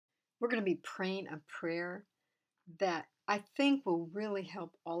We're going to be praying a prayer that I think will really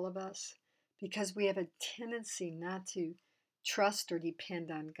help all of us because we have a tendency not to trust or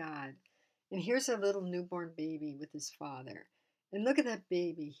depend on God. And here's a little newborn baby with his father. And look at that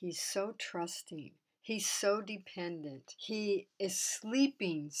baby. He's so trusting. He's so dependent. He is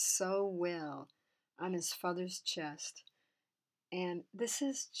sleeping so well on his father's chest. And this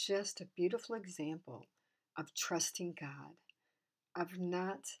is just a beautiful example of trusting God, of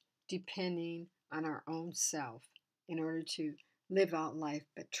not depending on our own self in order to live out life,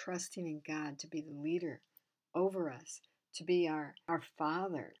 but trusting in God to be the leader over us, to be our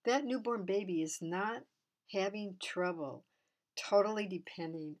Father. That newborn baby is not having trouble totally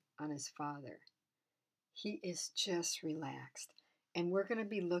depending on his father. He is just relaxed. And we're going to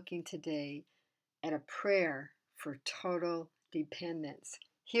be looking today at a prayer for total dependence.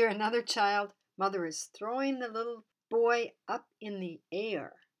 Here, another child, mother is throwing the little boy up in the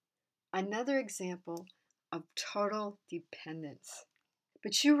air. Another example of total dependence.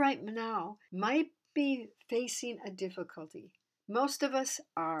 But you right now might be facing a difficulty. Most of us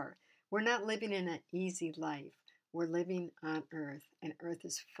are. We're not living in an easy life. We're living on earth, and earth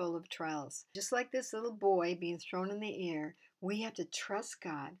is full of trials. Just like this little boy being thrown in the air, we have to trust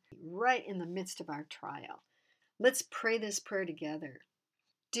God right in the midst of our trial. Let's pray this prayer together.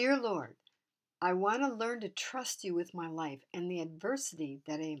 Dear Lord, I want to learn to trust you with my life and the adversity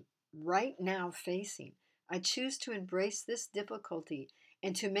that I'm right now facing. I choose to embrace this difficulty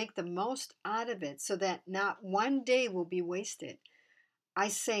and to make the most out of it so that not one day will be wasted. I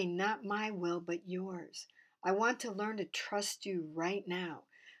say, not my will, but yours. I want to learn to trust you right now.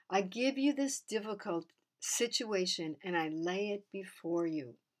 I give you this difficult situation and I lay it before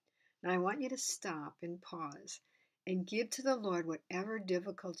you. Now I want you to stop and pause and give to the Lord whatever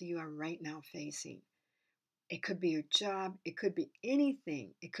difficulty you are right now facing. It could be your job, it could be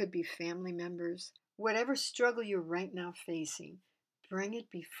anything, it could be family members. Whatever struggle you're right now facing, bring it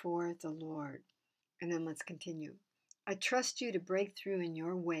before the Lord. And then let's continue. I trust you to break through in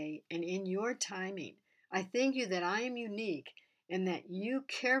your way and in your timing. I thank you that I am unique and that you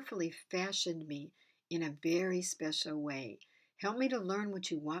carefully fashioned me in a very special way. Help me to learn what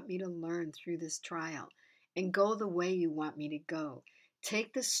you want me to learn through this trial and go the way you want me to go.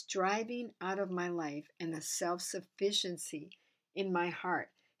 Take the striving out of my life and the self-sufficiency in my heart.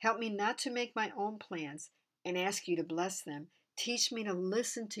 Help me not to make my own plans and ask you to bless them. Teach me to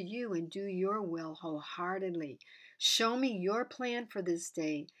listen to you and do your will wholeheartedly. Show me your plan for this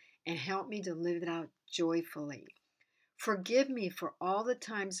day and help me to live it out joyfully. Forgive me for all the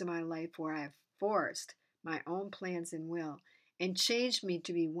times in my life where I have forced my own plans and will, and change me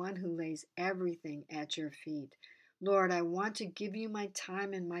to be one who lays everything at your feet. Lord, I want to give you my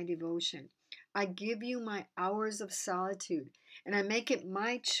time and my devotion. I give you my hours of solitude, and I make it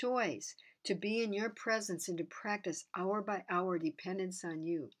my choice to be in your presence and to practice hour by hour dependence on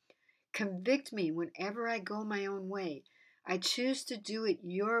you. Convict me whenever I go my own way. I choose to do it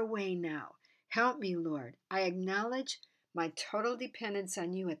your way now. Help me, Lord. I acknowledge my total dependence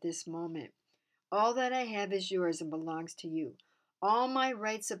on you at this moment. All that I have is yours and belongs to you. All my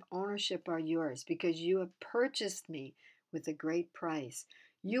rights of ownership are yours because you have purchased me with a great price.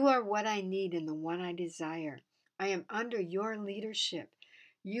 You are what I need and the one I desire. I am under your leadership.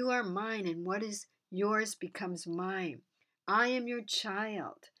 You are mine, and what is yours becomes mine. I am your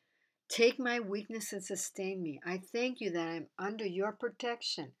child. Take my weakness and sustain me. I thank you that I am under your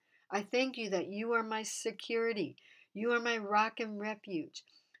protection. I thank you that you are my security. You are my rock and refuge.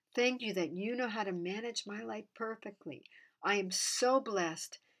 Thank you that you know how to manage my life perfectly. I am so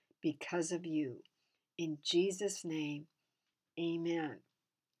blessed because of you. In Jesus' name, amen.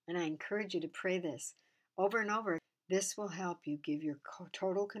 And I encourage you to pray this over and over. This will help you give your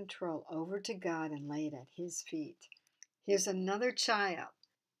total control over to God and lay it at His feet. Here's another child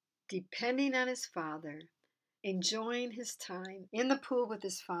depending on his father, enjoying his time in the pool with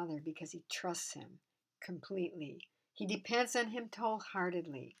his father because he trusts him completely. He depends on him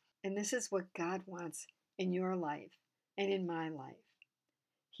wholeheartedly. And this is what God wants in your life and in my life.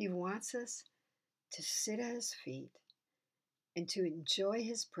 He wants us to sit at his feet and to enjoy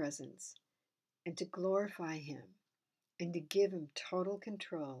his presence and to glorify him and to give him total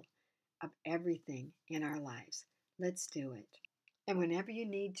control of everything in our lives. Let's do it. And whenever you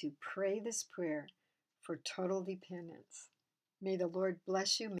need to, pray this prayer for total dependence. May the Lord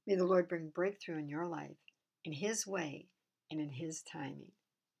bless you. May the Lord bring breakthrough in your life in His way and in His timing.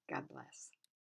 God bless.